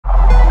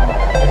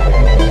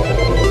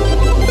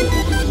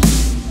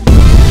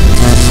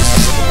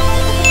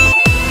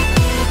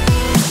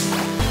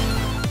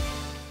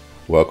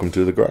welcome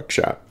to the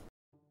grokshop.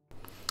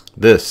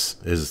 This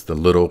is the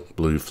little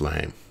blue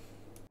flame.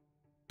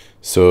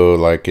 So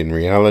like in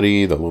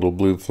reality, the little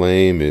blue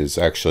flame is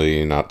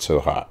actually not so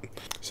hot.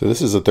 So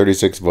this is a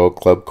 36 volt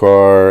club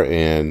car,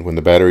 and when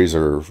the batteries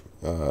are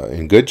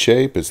in good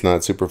shape, it's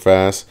not super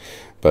fast,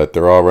 but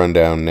they're all run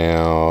down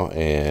now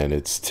and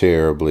it's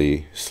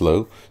terribly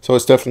slow. So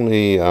it's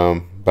definitely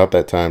about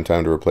that time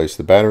to replace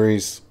the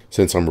batteries.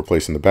 Since I'm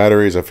replacing the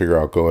batteries, I figure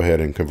I'll go ahead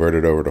and convert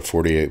it over to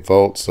 48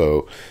 volts.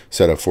 So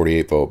set up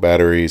 48 volt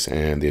batteries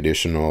and the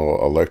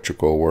additional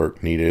electrical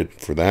work needed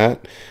for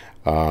that.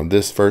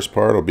 This first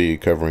part will be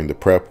covering the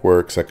prep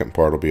work. Second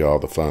part will be all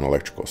the fun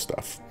electrical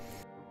stuff.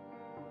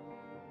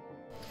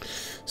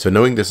 So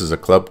knowing this is a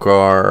club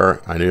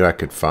car, I knew I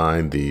could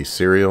find the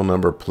serial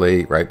number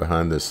plate right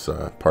behind this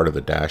part of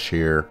the dash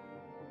here.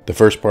 The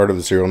first part of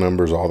the serial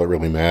number is all that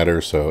really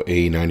matters, so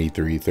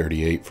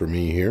A9338 for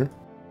me here.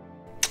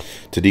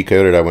 To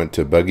decode it, I went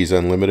to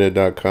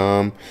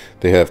buggiesunlimited.com.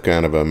 They have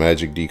kind of a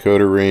magic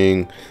decoder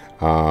ring.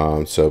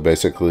 So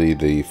basically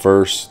the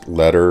first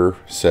letter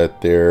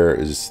set there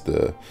is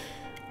the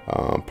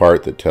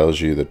part that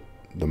tells you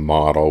the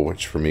model,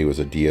 which for me was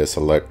a DS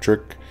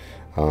Electric,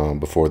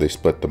 before they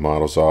split the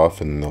models off.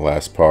 And the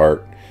last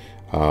part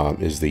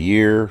is the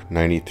year,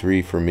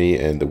 93 for me,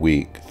 and the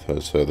week,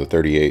 so the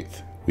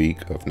 38th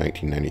week of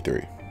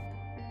 1993.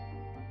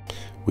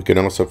 We can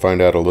also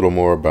find out a little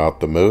more about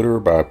the motor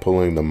by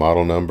pulling the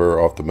model number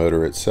off the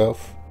motor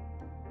itself.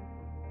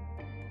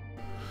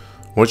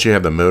 Once you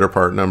have the motor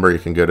part number, you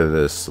can go to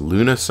this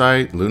Luna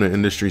site,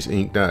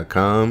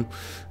 lunaindustriesinc.com.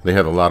 They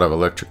have a lot of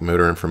electric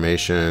motor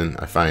information.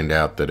 I find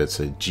out that it's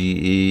a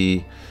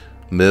GE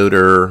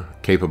motor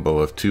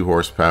capable of 2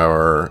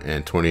 horsepower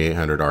and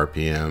 2800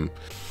 RPM.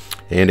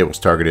 And it was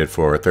targeted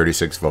for a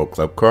 36 volt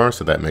club car,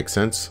 so that makes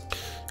sense.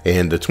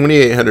 And the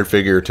 2800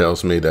 figure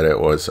tells me that it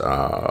was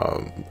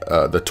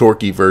the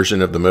torquey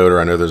version of the motor.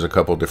 I know there's a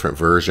couple different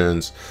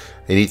versions.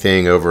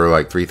 Anything over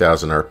like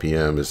 3000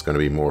 RPM is going to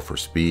be more for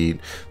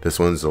speed. This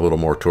one's a little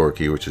more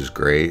torquey, which is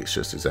great. It's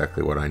just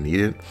exactly what I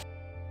needed.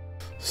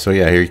 So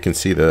yeah, here you can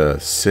see the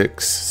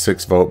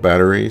six volt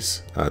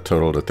batteries,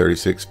 total to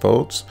 36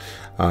 volts.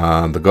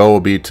 The goal will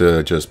be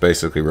to just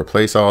basically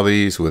replace all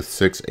these with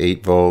 6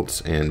 8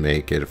 volts and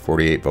make it a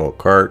 48 volt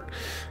cart.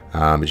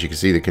 As you can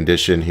see, the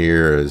condition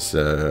here is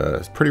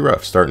pretty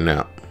rough starting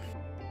out.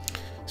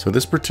 So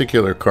this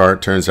particular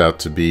cart turns out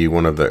to be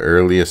one of the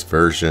earliest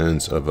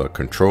versions of a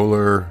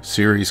controller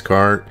series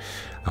cart.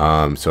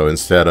 So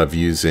instead of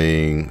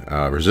using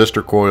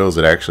resistor coils,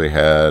 it actually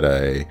had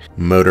a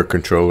motor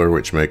controller,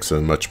 which makes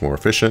them much more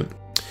efficient.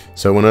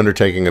 So when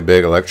undertaking a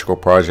big electrical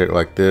project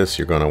like this,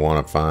 you're going to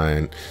want to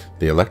find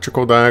the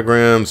electrical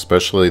diagram,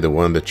 especially the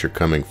one that you're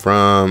coming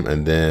from,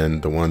 and then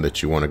the one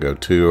that you want to go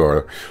to,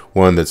 or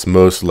one that's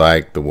most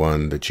like the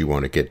one that you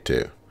want to get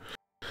to.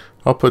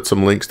 I'll put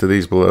some links to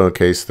these below in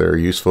case they're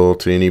useful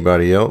to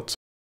anybody else.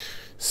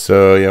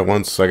 So yeah,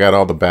 once I got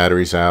all the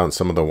batteries out and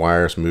some of the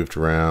wires moved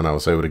around, I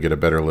was able to get a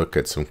better look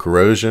at some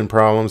corrosion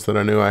problems that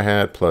I knew I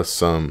had, plus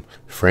some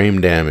frame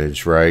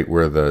damage right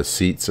where the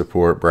seat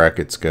support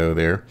brackets go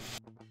there.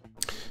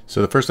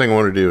 So the first thing I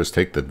want to do is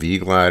take the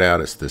V-Glide out.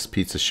 It's this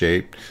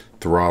pizza-shaped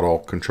throttle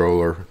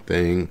controller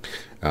thing,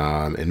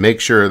 and make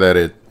sure that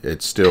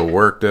it still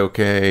worked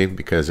okay,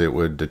 because it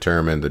would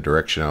determine the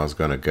direction I was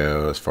going to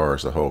go as far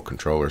as the whole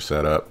controller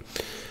setup.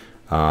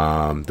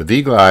 The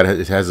V-Glide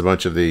has a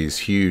bunch of these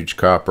huge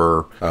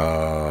copper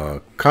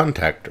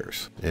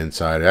contactors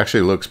inside. It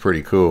actually looks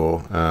pretty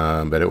cool,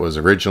 but it was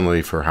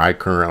originally for high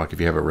current, like if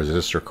you have a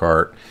resistor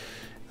cart.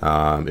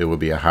 It would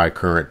be a high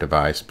current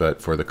device,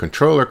 but for the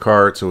controller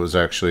carts, it was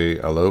actually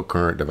a low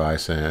current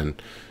device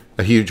and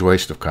a huge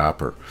waste of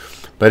copper.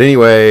 But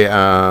anyway,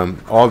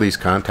 all these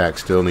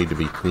contacts still need to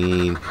be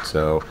cleaned,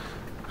 so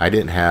I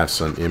didn't have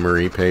some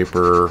emery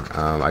paper.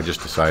 I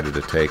just decided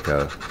to take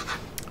a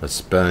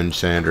sponge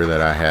sander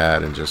that I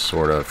had and just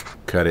sort of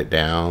cut it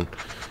down.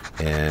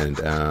 And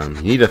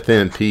you need a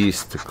thin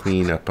piece to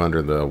clean up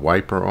under the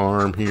wiper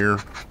arm here,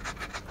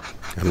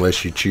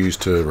 unless you choose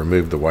to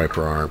remove the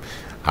wiper arm.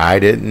 I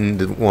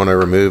didn't want to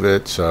remove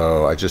it,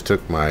 so I just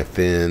took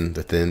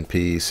the thin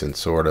piece and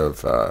sort of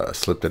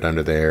slipped it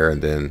under there,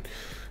 and then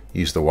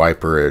used the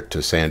wiper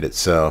to sand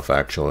itself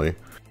actually.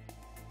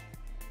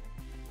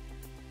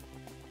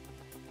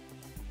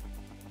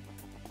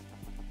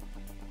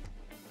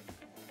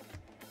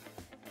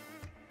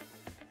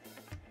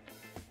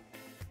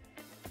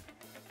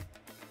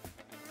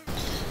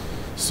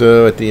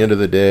 So at the end of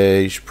the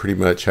day, you should pretty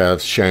much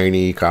have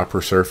shiny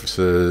copper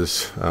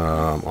surfaces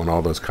on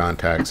all those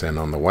contacts and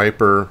on the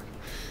wiper.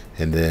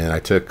 And then I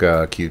took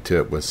a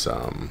Q-tip with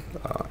some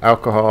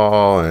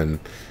alcohol and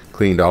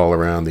cleaned all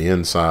around the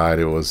inside.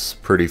 It was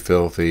pretty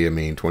filthy. I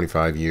mean,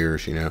 25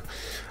 years, you know.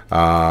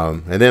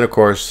 And then, of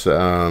course,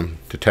 to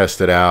test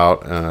it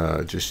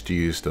out, just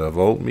used a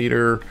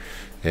voltmeter.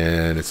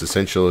 And it's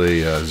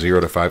essentially a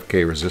 0 to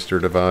 5K resistor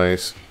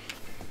device.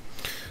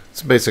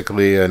 It's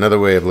basically another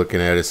way of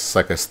looking at it. It's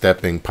like a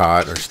stepping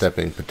pot or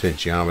stepping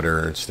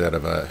potentiometer. Instead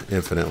of a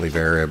infinitely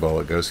variable,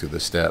 it goes through the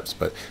steps.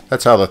 But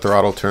that's how the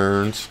throttle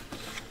turns.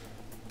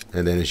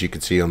 And then as you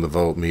can see on the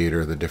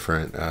voltmeter, the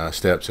different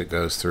steps it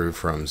goes through,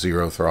 from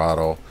 0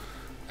 throttle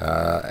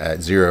at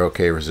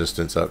 0K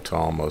resistance up to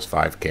almost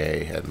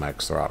 5K at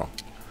max throttle.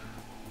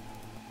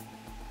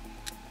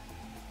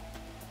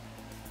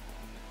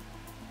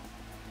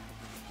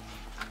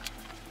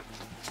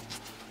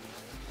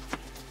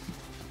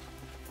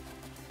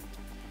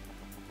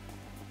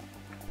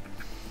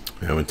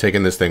 Now, when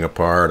taking this thing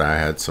apart, I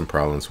had some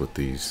problems with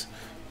these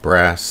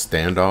brass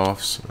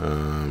standoffs.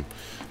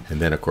 And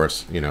then, of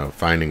course, you know,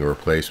 finding a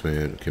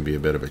replacement can be a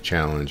bit of a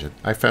challenge.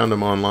 I found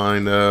them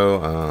online,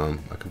 though.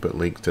 I can put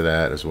links to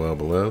that as well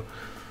below.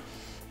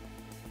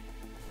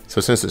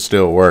 So since it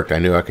still worked, I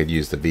knew I could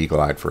use the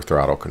V-Glide for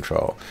throttle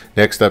control.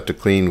 Next up to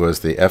clean was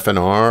the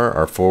F&R,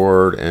 our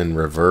forward and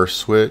reverse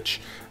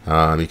switch. You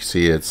can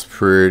see it's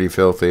pretty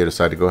filthy. I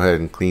decided to go ahead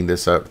and clean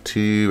this up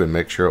too and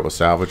make sure it was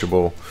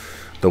salvageable.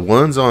 The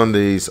ones on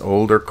these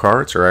older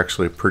carts are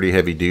actually pretty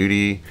heavy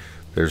duty.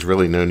 There's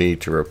really no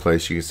need to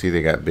replace. You can see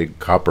they got big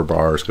copper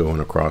bars going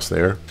across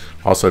there.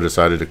 Also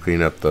decided to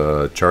clean up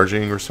the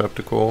charging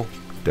receptacle.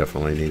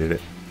 Definitely needed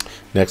it.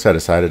 Next, I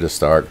decided to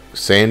start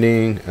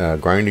sanding,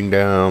 grinding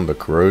down the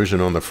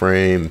corrosion on the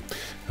frame.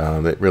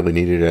 It really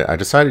needed it. I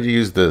decided to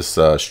use this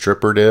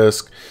stripper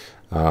disc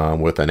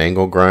with an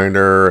angle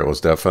grinder. It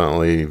was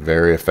definitely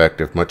very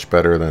effective, much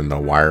better than the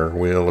wire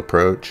wheel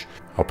approach.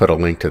 I'll put a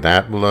link to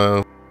that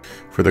below.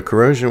 For the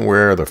corrosion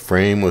where the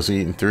frame was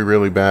eaten through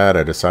really bad,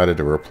 I decided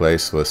to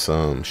replace with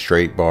some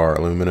straight bar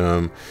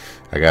aluminum.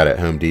 I got it at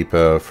Home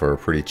Depot for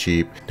pretty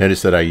cheap.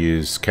 Notice that I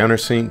use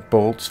countersink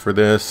bolts for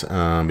this.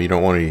 You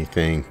don't want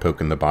anything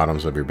poking the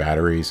bottoms of your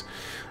batteries.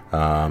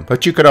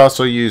 But you could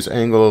also use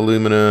angle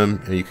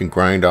aluminum. You can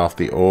grind off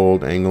the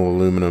old angle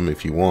aluminum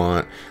if you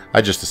want.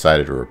 I just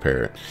decided to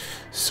repair it.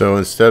 So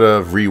instead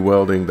of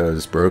re-welding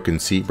those broken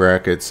seat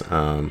brackets,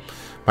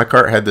 my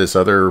cart had this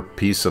other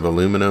piece of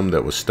aluminum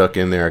that was stuck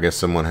in there. I guess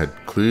someone had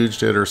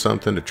kludged it or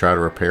something to try to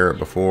repair it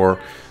before.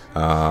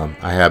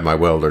 I had my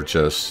welder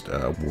just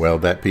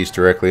weld that piece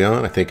directly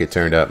on. I think it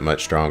turned out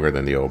much stronger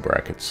than the old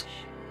brackets.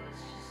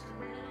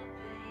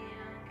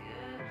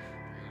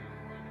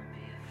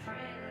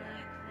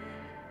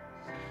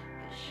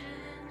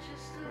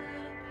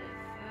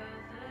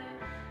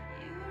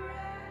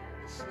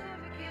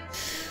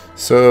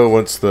 So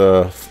once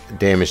the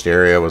damaged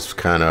area was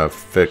kind of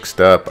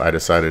fixed up, I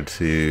decided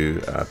to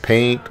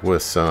paint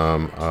with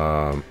some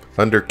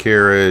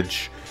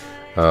undercarriage,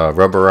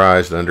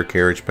 rubberized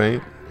undercarriage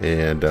paint,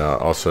 and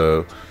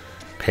also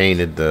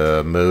painted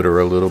the motor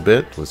a little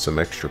bit with some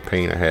extra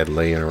paint I had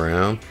laying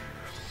around.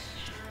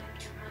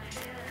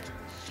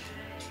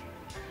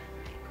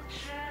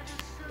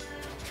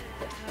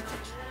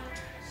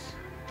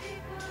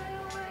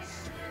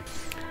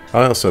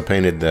 I also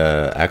painted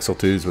the axle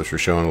tubes, which were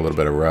showing a little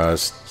bit of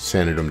rust,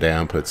 sanded them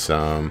down, put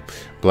some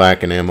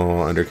black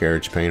enamel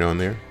undercarriage paint on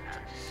there.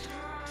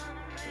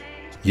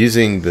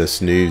 Using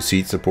this new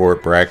seat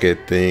support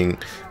bracket thing,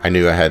 I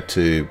knew I had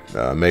to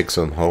make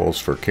some holes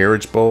for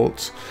carriage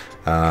bolts.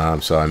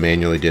 So I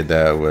manually did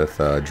that with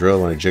a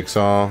drill and a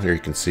jigsaw. Here you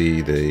can see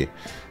the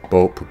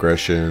bolt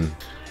progression.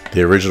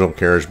 The original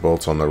carriage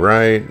bolts on the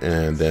right,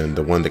 and then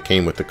the one that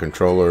came with the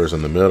controllers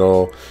in the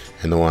middle,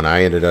 and the one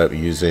I ended up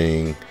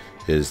using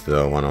is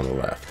the one on the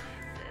left.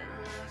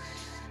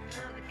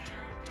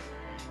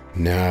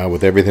 Now,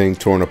 with everything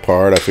torn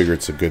apart, I figure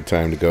it's a good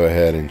time to go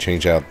ahead and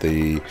change out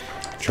the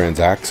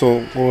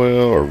transaxle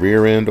oil or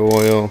rear end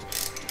oil.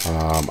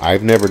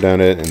 I've never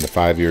done it in the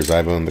 5 years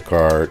I've owned the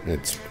cart.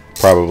 It's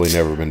probably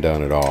never been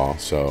done at all,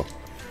 so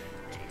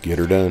get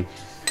her done.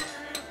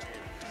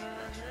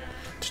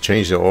 To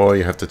change the oil,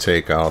 you have to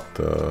take out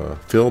the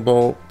fill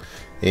bolt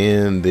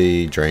and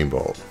the drain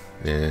bolt.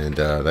 And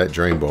that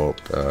drain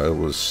bolt, it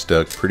was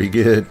stuck pretty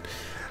good.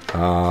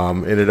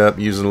 Ended up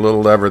using a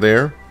little lever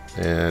there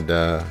and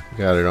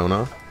got it on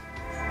off.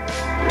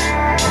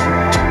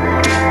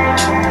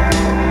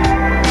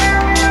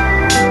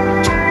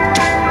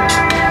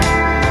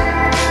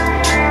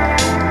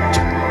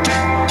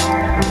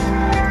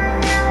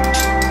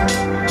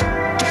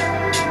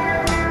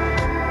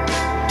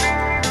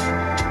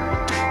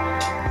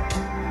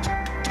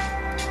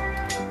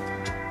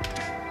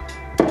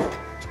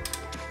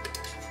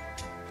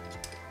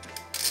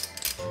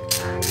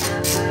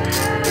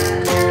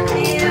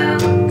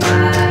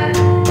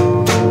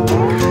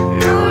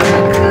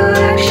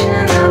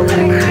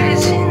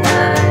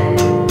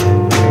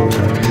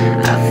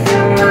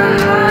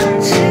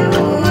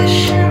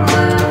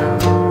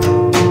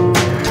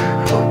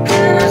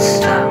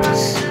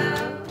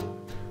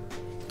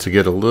 To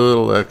get a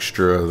little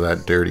extra of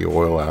that dirty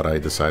oil out, I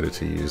decided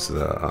to use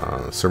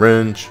the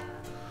syringe,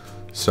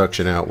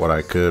 suction out what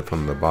I could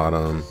from the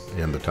bottom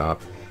and the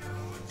top.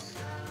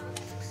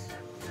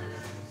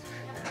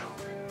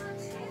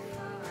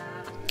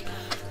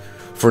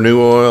 For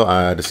new oil,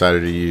 I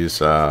decided to use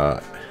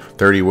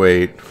 30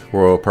 weight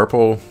Royal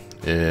Purple,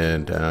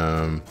 and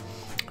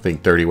I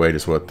think 30 weight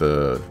is what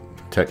the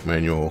tech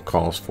manual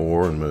calls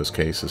for in most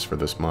cases for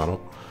this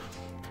model.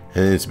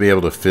 And to be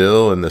able to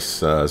fill in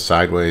this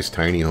sideways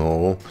tiny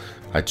hole,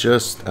 I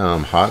just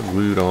hot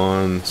glued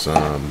on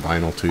some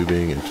vinyl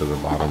tubing into the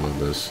bottom of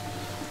this,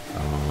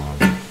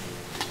 I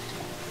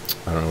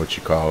don't know what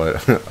you call it,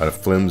 a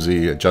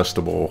flimsy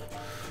adjustable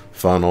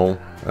funnel.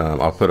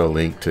 I'll put a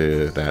link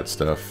to that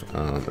stuff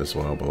as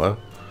well below.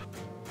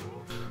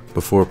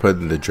 Before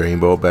putting the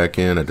drain bolt back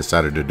in, I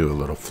decided to do a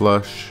little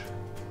flush.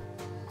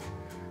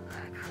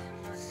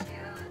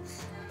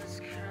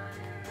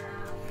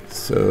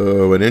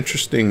 So an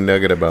interesting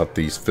nugget about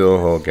these fill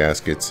hole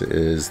gaskets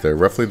is they're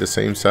roughly the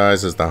same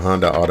size as the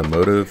Honda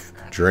Automotive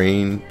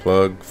drain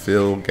plug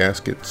fill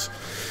gaskets.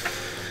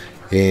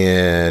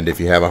 And if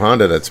you have a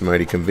Honda, that's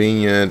mighty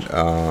convenient.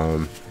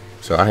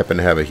 So I happen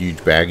to have a huge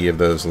baggie of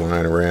those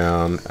lying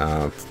around.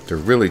 They're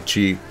really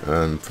cheap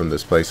from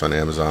this place on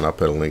Amazon. I'll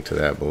put a link to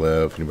that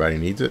below if anybody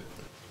needs it.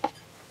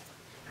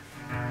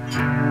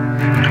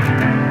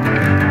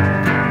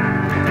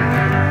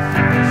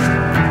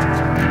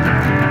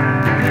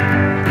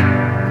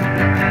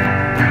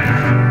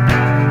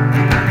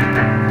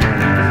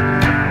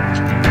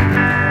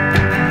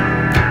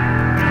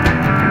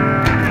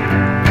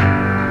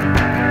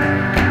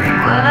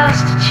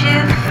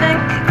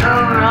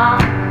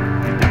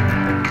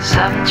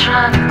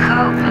 Trying to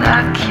cope, but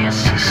I can't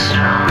see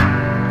strong.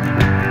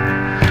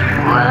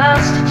 What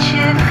else did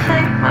you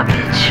think might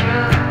be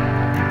true?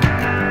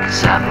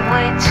 'Cause I've been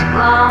waiting too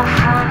long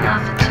for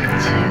nothing to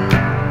do.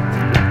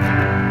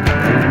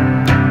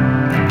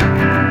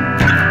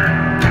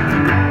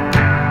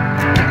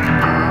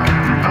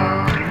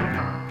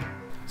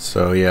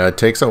 So yeah, it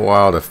takes a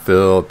while to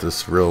fill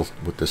this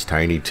with this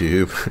tiny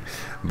tube,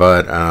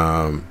 but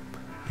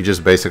you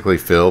just basically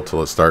fill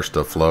till it starts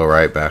to flow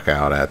right back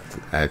out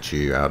at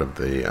you out of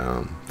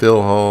the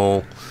fill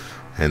hole,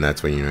 and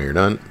that's when you know you're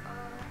done.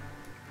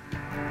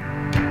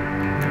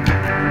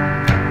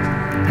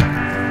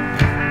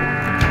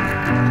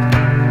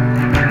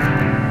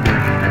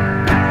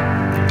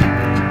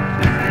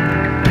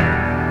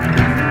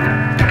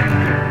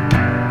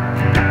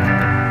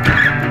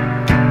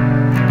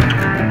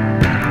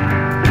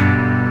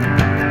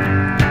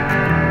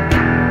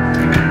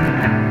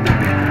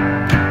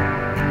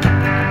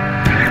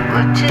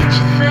 What did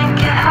you think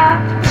it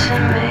happened to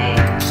me?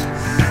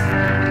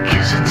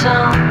 Because I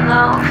don't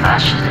know if I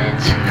should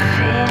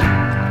intervene.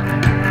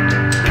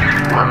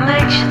 What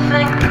makes you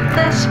think that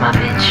this might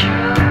be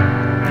true?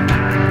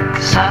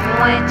 'Cause I've been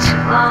waiting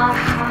too long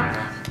for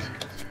nothing.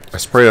 I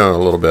sprayed on a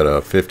little bit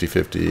of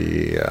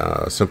 50/50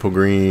 simple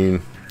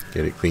green,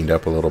 get it cleaned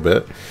up a little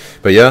bit.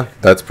 But yeah,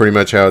 that's pretty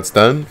much how it's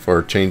done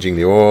for changing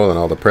the oil and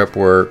all the prep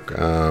work.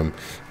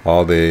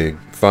 All the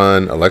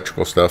fun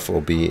electrical stuff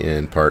will be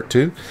in part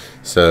 2.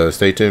 So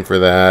stay tuned for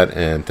that,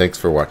 and thanks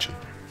for watching.